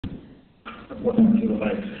To the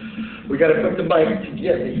mic. We got to put the mic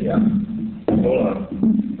together here. Hold on.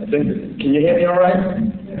 I think. Can you hear me all right?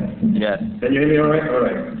 Yes. Can you hear me all right? All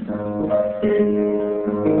right.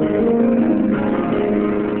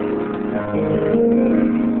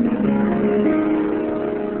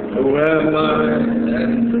 Who am I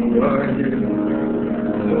and who are you?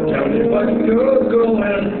 Tell me what you're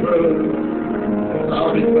going through.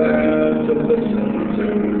 I'll be glad to listen to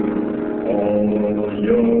all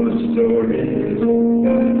your stories.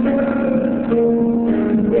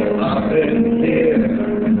 Well, I've been here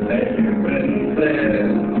and you've been there.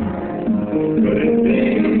 Could it be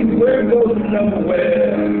we're both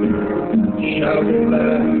nowhere? Shall we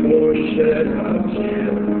laugh or shed a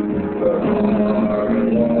tear for our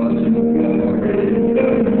lost glory?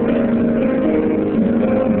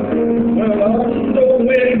 Well, on the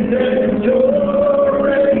wind and your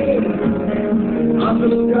rain, on the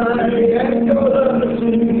sky and your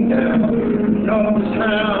sea now, knows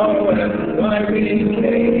how and why we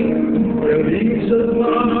came. Release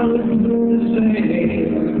upon the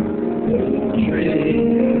same old tree.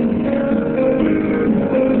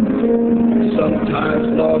 Sometimes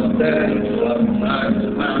lost and sometimes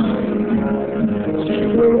found. See,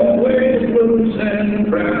 we're always losing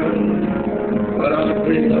ground, but aren't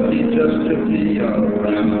we lucky just to be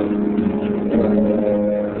around all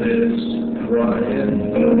this crying?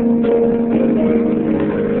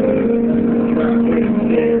 Traveling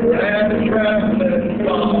near and traveling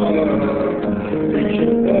far,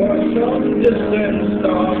 reaching for some distant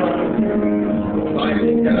star,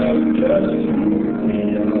 finding out just who we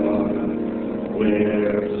are.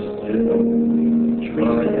 We're still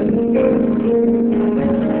trying.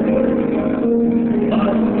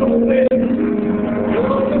 On the wind,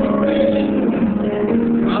 you're the rain.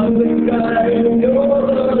 On the sky, you're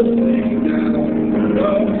the sea now.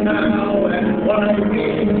 Know how and why we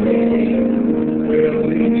came. We're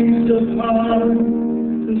leaves upon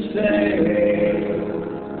the same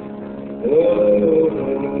old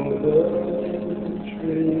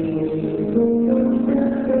tree.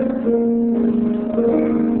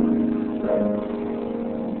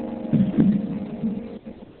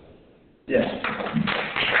 Yes.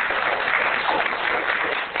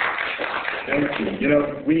 Thank you. You know,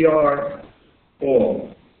 we are all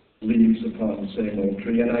leaves upon the same old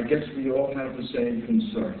tree, and I guess we all have the same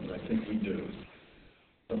concerns. I think we do.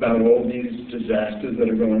 About all these disasters that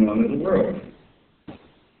are going on in the world.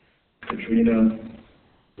 Katrina,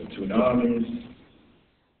 the tsunamis,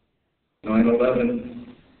 9/11,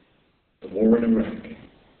 the war in Iraq.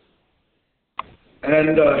 And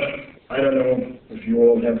I don't know if you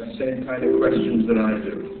all have the same kind of questions that I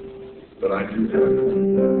do, but I do have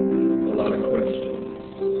a lot of questions.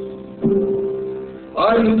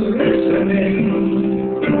 Are you listening?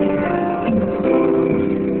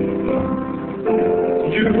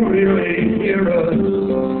 You really hear us?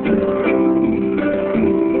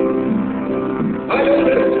 Are you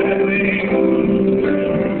listening?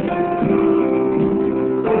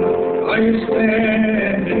 Are you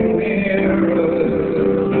standing near us?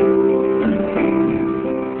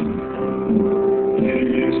 Do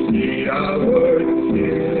you see our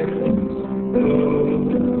tears? Oh,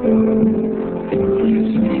 do you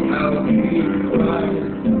see how we cry?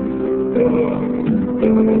 Oh,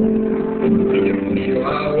 do you feel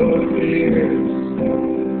our fears?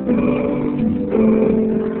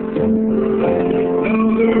 Know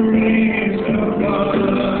the reason why.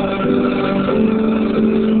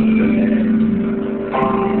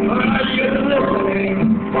 Are you listening?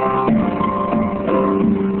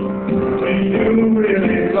 Do you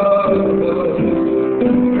really love us?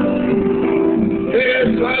 Yes,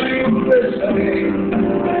 are you listening?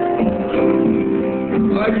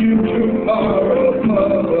 Are you too far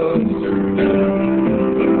above us?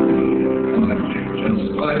 Are you just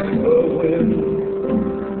like the wind?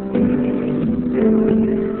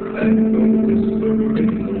 And the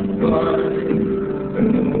whispering fire?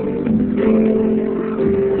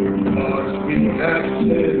 Cause we have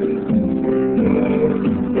sinned.